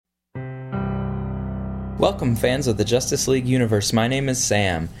Welcome, fans of the Justice League universe. My name is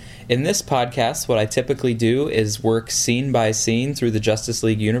Sam. In this podcast, what I typically do is work scene by scene through the Justice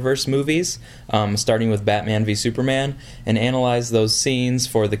League universe movies, starting with Batman v Superman, and analyze those scenes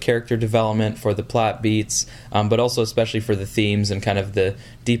for the character development, for the plot beats, but also especially for the themes and kind of the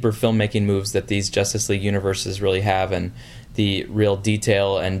deeper filmmaking moves that these Justice League universes really have, and the real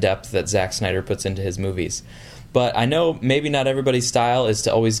detail and depth that Zack Snyder puts into his movies. But I know maybe not everybody's style is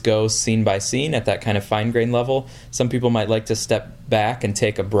to always go scene by scene at that kind of fine-grained level. Some people might like to step back and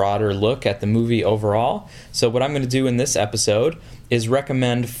take a broader look at the movie overall. So what I'm going to do in this episode is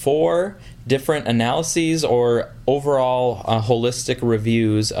recommend 4 different analyses or overall holistic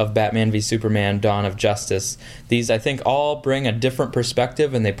reviews of Batman v Superman: Dawn of Justice. These, I think, all bring a different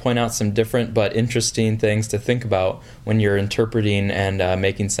perspective, and they point out some different but interesting things to think about when you're interpreting and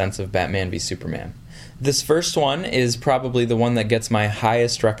making sense of Batman v Superman. This first one is probably the one that gets my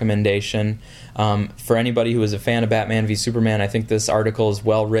highest recommendation. For anybody who is a fan of Batman v Superman, I think this article is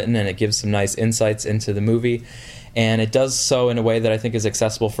well written and it gives some nice insights into the movie. And it does so in a way that I think is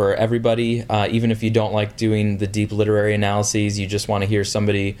accessible for everybody, even if you don't like doing the deep literary analyses, you just want to hear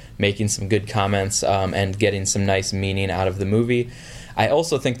somebody making some good comments and getting some nice meaning out of the movie. I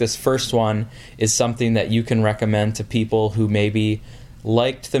also think this first one is something that you can recommend to people who maybe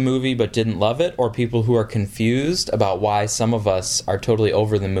liked the movie but didn't love it, or people who are confused about why some of us are totally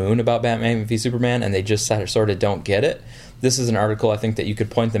over the moon about Batman v Superman and they just sort of don't get it. This is an article I think that you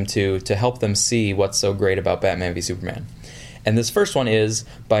could point them to help them see what's so great about Batman v Superman. And this first one is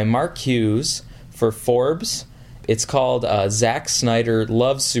by Mark Hughes for Forbes. It's called Zack Snyder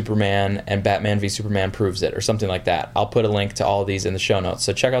Loves Superman and Batman v Superman Proves It, or something like that. I'll put a link to all of these in the show notes,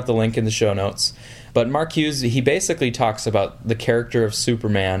 so check out the link in the show notes. But Mark Hughes, he basically talks about the character of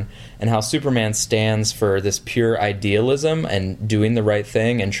Superman and how Superman stands for this pure idealism and doing the right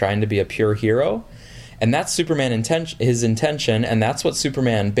thing and trying to be a pure hero. And that's his intention, and that's what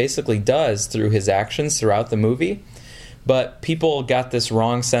Superman basically does through his actions throughout the movie. But people got this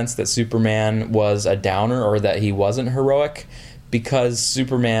wrong sense that Superman was a downer or that he wasn't heroic because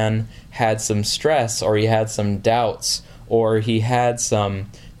Superman had some stress, or he had some doubts, or he had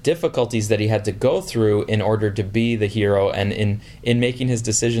some difficulties that he had to go through in order to be the hero. And in making his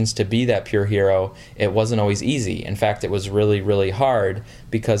decisions to be that pure hero, it wasn't always easy. In fact, it was really, really hard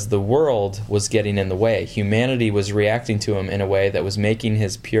because the world was getting in the way. Humanity was reacting to him in a way that was making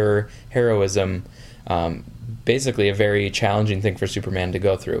his pure heroism basically a very challenging thing for Superman to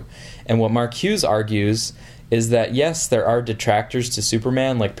go through. And what Mark Hughes argues is that, yes, there are detractors to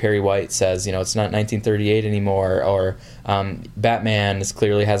Superman, like Perry White says, it's not 1938 anymore, or Batman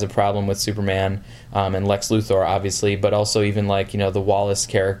clearly has a problem with Superman, and Lex Luthor, obviously, but also even like, the Wallace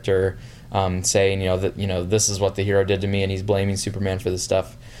character saying, that, this is what the hero did to me, and he's blaming Superman for this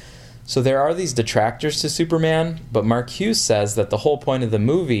stuff. So there are these detractors to Superman, but Mark Hughes says that the whole point of the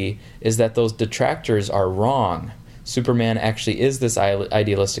movie is that those detractors are wrong. Superman actually is this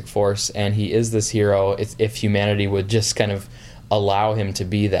idealistic force, and he is this hero if humanity would just kind of allow him to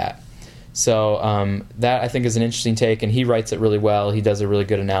be that. So that, I think, is an interesting take, and he writes it really well. He does a really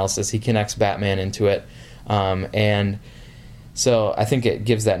good analysis. He connects Batman into it. And so I think it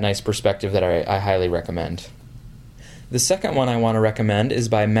gives that nice perspective that I highly recommend. The second one I want to recommend is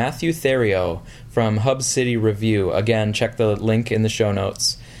by Matthew Theriault from Hub City Review. Again, check the link in the show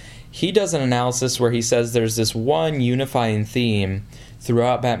notes. He does an analysis where he says there's this one unifying theme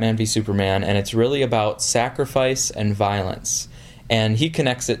throughout Batman v Superman, and it's really about sacrifice and violence. And he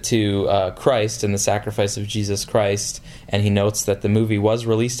connects it to Christ and the sacrifice of Jesus Christ, and he notes that the movie was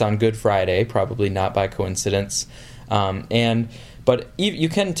released on Good Friday, probably not by coincidence. But you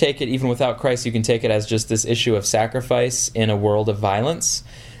can take it, even without Christ, you can take it as just this issue of sacrifice in a world of violence.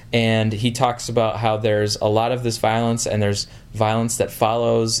 And he talks about how there's a lot of this violence, and there's violence that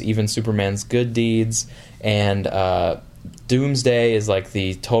follows even Superman's good deeds. And Doomsday is like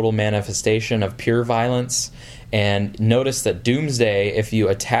the total manifestation of pure violence. And notice that Doomsday, if you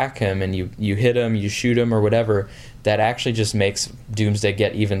attack him and you hit him, you shoot him or whatever, that actually just makes Doomsday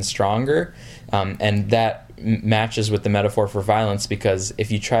get even stronger. And that matches with the metaphor for violence, because if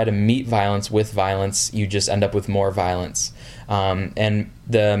you try to meet violence with violence, you just end up with more violence. And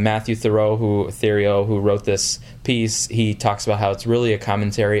the Matthew Theriault, who wrote this piece, he talks about how it's really a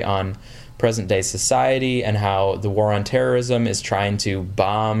commentary on present-day society and how the war on terrorism is trying to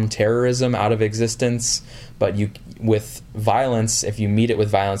bomb terrorism out of existence. But with violence, if you meet it with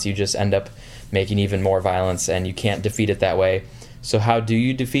violence, you just end up making even more violence, and you can't defeat it that way. So how do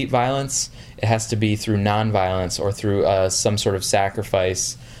you defeat violence? It has to be through nonviolence or through some sort of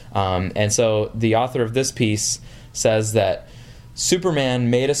sacrifice. And so the author of this piece says that Superman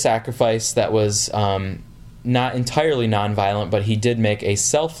made a sacrifice that was not entirely nonviolent, but he did make a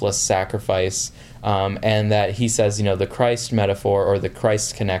selfless sacrifice, and that he says, the Christ metaphor or the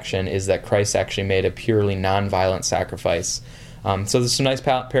Christ connection is that Christ actually made a purely nonviolent sacrifice. So there's some nice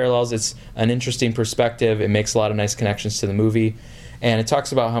parallels. It's an interesting perspective. It makes a lot of nice connections to the movie. And it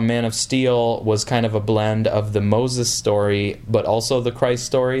talks about how Man of Steel was kind of a blend of the Moses story, but also the Christ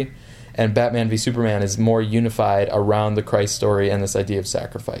story. And Batman v Superman is more unified around the Christ story and this idea of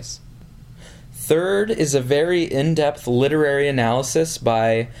sacrifice. Third is a very in-depth literary analysis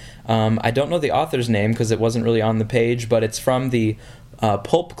by, I don't know the author's name because it wasn't really on the page, but it's from the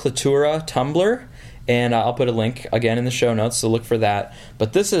Pulp Cultura Tumblr. And I'll put a link again in the show notes, so look for that.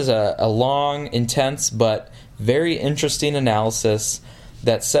 But this is a long, intense, but very interesting analysis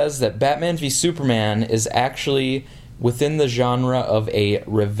that says that Batman v Superman is actually within the genre of a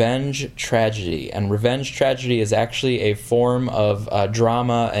revenge tragedy. And revenge tragedy is actually a form of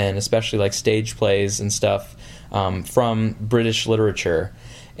drama, and especially like stage plays and stuff from British literature.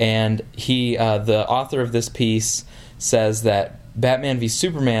 And the author of this piece says that Batman v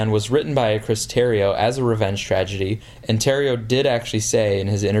Superman was written by Chris Terrio as a revenge tragedy, and Terrio did actually say in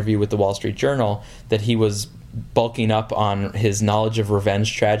his interview with the Wall Street Journal that he was bulking up on his knowledge of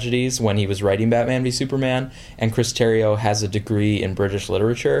revenge tragedies when he was writing Batman v Superman, and Chris Terrio has a degree in British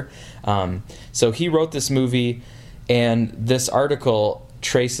literature. So he wrote this movie, and this article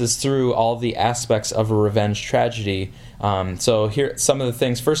traces through all the aspects of a revenge tragedy. So here some of the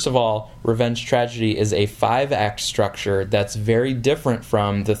things. First of all, revenge tragedy is a 5-act structure that's very different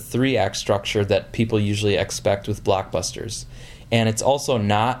from the 3-act structure that people usually expect with blockbusters. And it's also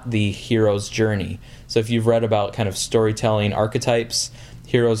not the hero's journey. So if you've read about kind of storytelling archetypes,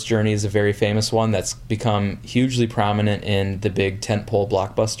 hero's journey is a very famous one that's become hugely prominent in the big tentpole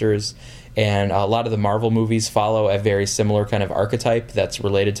blockbusters. And a lot of the Marvel movies follow a very similar kind of archetype that's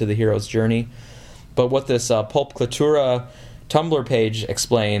related to the hero's journey. But what this Pulp Cultura Tumblr page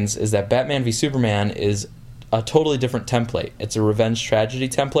explains is that Batman v Superman is a totally different template. It's a revenge tragedy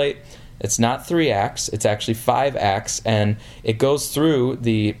template. It's not 3 acts, it's actually 5 acts, and it goes through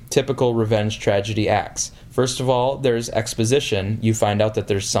the typical revenge tragedy acts. First of all, there's exposition. You find out that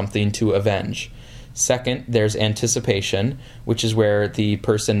there's something to avenge. Second, there's anticipation, which is where the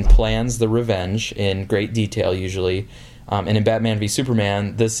person plans the revenge in great detail usually. And in Batman v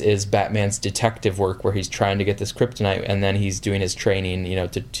Superman, this is Batman's detective work where he's trying to get this kryptonite, and then he's doing his training,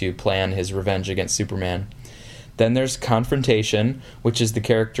 to plan his revenge against Superman. Then there's confrontation, which is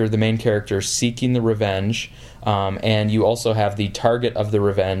the main character seeking the revenge, and you also have the target of the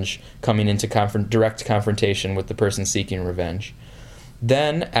revenge coming into direct confrontation with the person seeking revenge.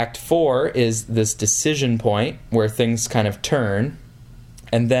 Then Act 4 is this decision point where things kind of turn,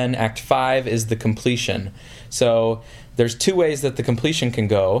 and then Act 5 is the completion. So there's 2 ways that the completion can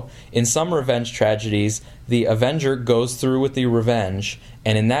go. In some revenge tragedies, the Avenger goes through with the revenge,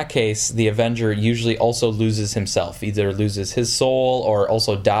 and in that case, the Avenger usually also loses himself, either loses his soul or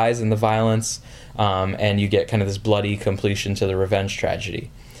also dies in the violence, and you get kind of this bloody completion to the revenge tragedy.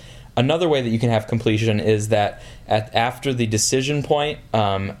 Another way that you can have completion is that after the decision point,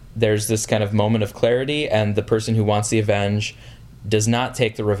 there's this kind of moment of clarity, and the person who wants the revenge does not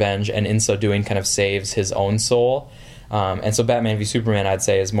take the revenge, and in so doing kind of saves his own soul. And so Batman v Superman, I'd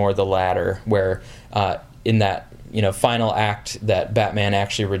say, is more the latter, where in that final act that Batman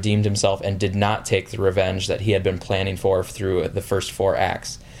actually redeemed himself and did not take the revenge that he had been planning for through the first 4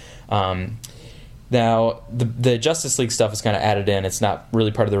 acts. Now, the Justice League stuff is kind of added in. It's not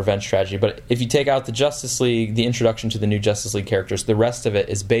really part of the revenge tragedy. But if you take out the Justice League, the introduction to the new Justice League characters, the rest of it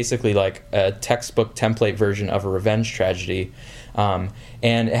is basically like a textbook template version of a revenge tragedy. And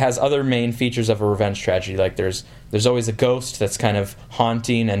it has other main features of a revenge tragedy. Like there's always a ghost that's kind of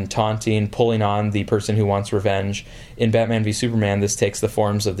haunting and taunting, pulling on the person who wants revenge. In Batman v Superman, this takes the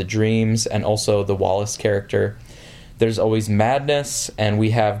forms of the Dreams and also the Wallace character. There's always madness, and we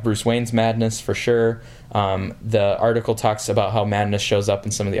have Bruce Wayne's madness for sure. The article talks about how madness shows up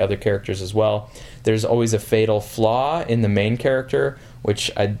in some of the other characters as well. There's always a fatal flaw in the main character, which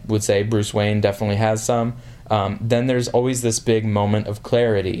I would say Bruce Wayne definitely has some. Then there's always this big moment of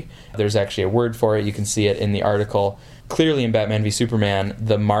clarity. There's actually a word for it. You can see it in the article. Clearly in Batman v Superman,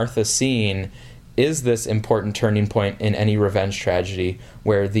 the Martha scene is this important turning point in any revenge tragedy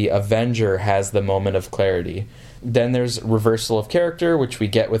where the Avenger has the moment of clarity. Then there's reversal of character, which we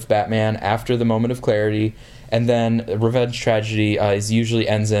get with Batman after the moment of clarity. And then revenge tragedy usually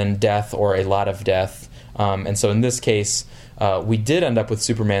ends in death or a lot of death. And so in this case, we did end up with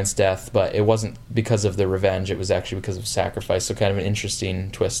Superman's death, but it wasn't because of the revenge. It was actually because of sacrifice. So kind of an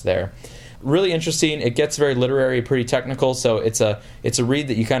interesting twist there. really interesting. It gets very literary, pretty technical, so it's a read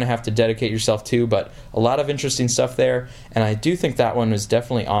that you kind of have to dedicate yourself to, but a lot of interesting stuff there, and I do think that one was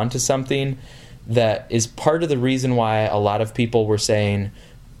definitely onto something that is part of the reason why a lot of people were saying,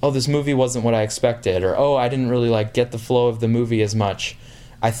 oh, this movie wasn't what I expected, or oh, I didn't really get the flow of the movie as much.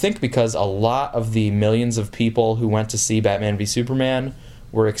 I think because a lot of the millions of people who went to see Batman v Superman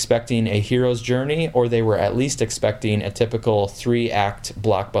were expecting a hero's journey, or they were at least expecting a typical 3-act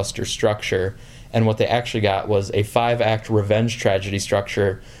blockbuster structure, and what they actually got was a 5-act revenge tragedy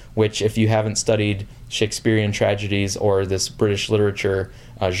structure, which, if you haven't studied Shakespearean tragedies or this British literature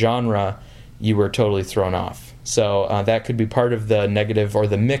genre, you were totally thrown off. So that could be part of the negative or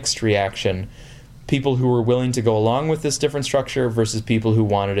the mixed reaction. People who were willing to go along with this different structure versus people who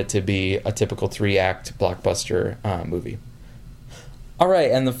wanted it to be a typical 3-act blockbuster movie. All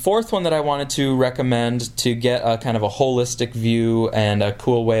right, and the fourth one that I wanted to recommend to get a kind of a holistic view and a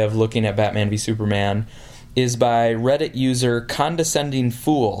cool way of looking at Batman v Superman is by Reddit user Condescending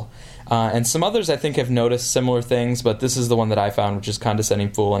Fool. And some others I think have noticed similar things, but this is the one that I found, which is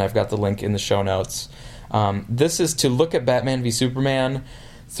Condescending Fool, and I've got the link in the show notes. This is to look at Batman v Superman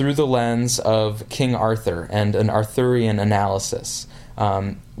through the lens of King Arthur and an Arthurian analysis.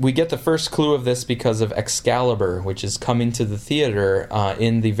 We get the first clue of this because of Excalibur, which is coming to the theater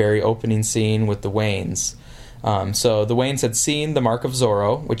in the very opening scene with the Waynes. So the Waynes had seen the Mark of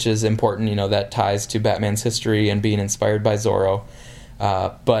Zorro, which is important, that ties to Batman's history and being inspired by Zorro.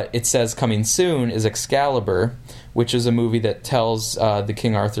 But it says coming soon is Excalibur, which is a movie that tells the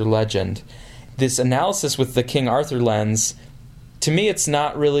King Arthur legend. This analysis with the King Arthur lens, to me, it's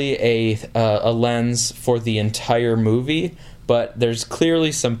not really a lens for the entire movie, but there's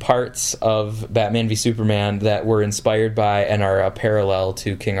clearly some parts of Batman v Superman that were inspired by and are a parallel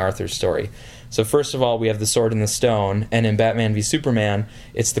to King Arthur's story. So first of all, we have the Sword and the Stone, and in Batman v Superman,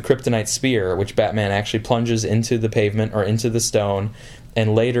 it's the Kryptonite Spear, which Batman actually plunges into the pavement or into the stone,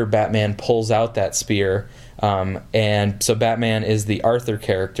 and later Batman pulls out that spear, and so Batman is the Arthur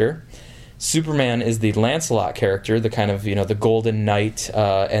character. Superman is the Lancelot character, the kind of, the golden knight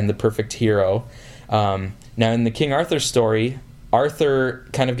and the perfect hero. Now, in the King Arthur story, Arthur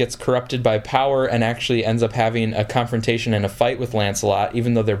kind of gets corrupted by power and actually ends up having a confrontation and a fight with Lancelot,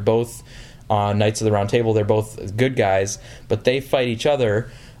 even though they're both Knights of the Round Table, they're both good guys, but they fight each other.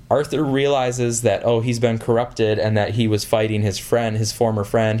 Arthur realizes that, he's been corrupted and that he was fighting his friend, his former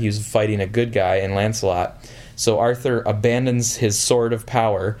friend. He was fighting a good guy in Lancelot. So Arthur abandons his sword of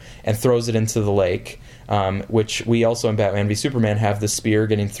power and throws it into the lake, which we also in Batman v Superman have the spear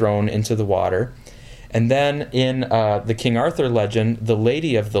getting thrown into the water. And then in the King Arthur legend, the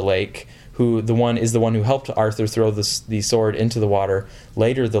Lady of the Lake, who is the one who helped Arthur throw the sword into the water,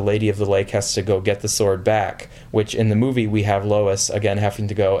 later the Lady of the Lake has to go get the sword back, which in the movie we have Lois, again, having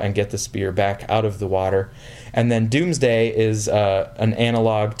to go and get the spear back out of the water. And then Doomsday is an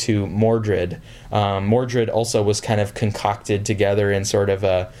analog to Mordred. Mordred also was kind of concocted together in sort of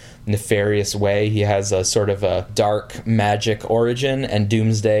a nefarious way. He has a sort of a dark magic origin, and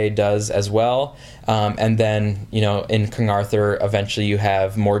Doomsday does as well. And then, in King Arthur, eventually you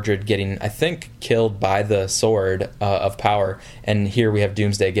have Mordred getting, I think, killed by the sword of power, and here we have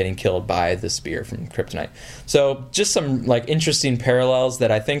Doomsday getting killed by the spear from Kryptonite. So just some interesting parallels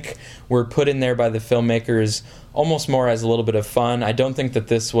that I think were put in there by the filmmakers almost more as a little bit of fun. I don't think that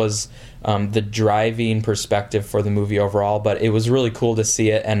this was the driving perspective for the movie overall, but it was really cool to see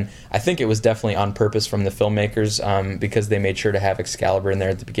it, and I think it was definitely on purpose from the filmmakers because they made sure to have Excalibur in there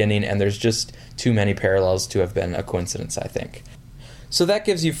at the beginning, and there's just too many parallels to have been a coincidence, I think. So that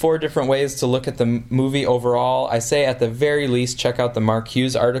gives you 4 different ways to look at the movie overall. I say at the very least check out the Mark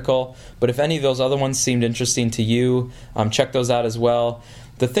Hughes article, but if any of those other ones seemed interesting to you, check those out as well.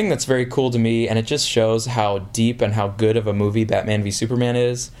 The thing that's very cool to me, and it just shows how deep and how good of a movie Batman v Superman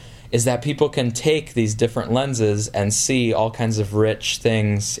is that people can take these different lenses and see all kinds of rich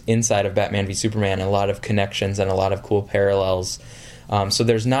things inside of Batman v Superman, and a lot of connections and a lot of cool parallels. So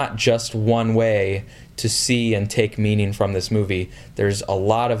there's not just one way to see and take meaning from this movie. There's a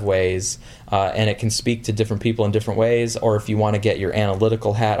lot of ways, and it can speak to different people in different ways, or if you want to get your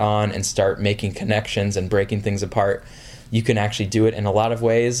analytical hat on and start making connections and breaking things apart, you can actually do it in a lot of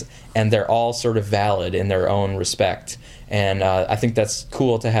ways, and they're all sort of valid in their own respect. And I think that's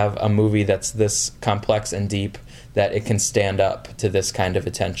cool to have a movie that's this complex and deep, that it can stand up to this kind of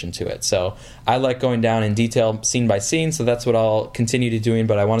attention to it. So I like going down in detail scene by scene, so that's what I'll continue to doing,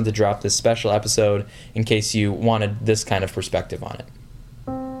 but I wanted to drop this special episode in case you wanted this kind of perspective on it.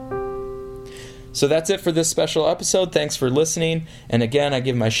 So that's it for this special episode. Thanks for listening. And again, I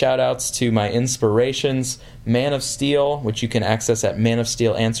give my shout-outs to my inspirations, Man of Steel, which you can access at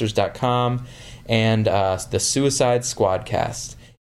manofsteelanswers.com, and the Suicide Squadcast.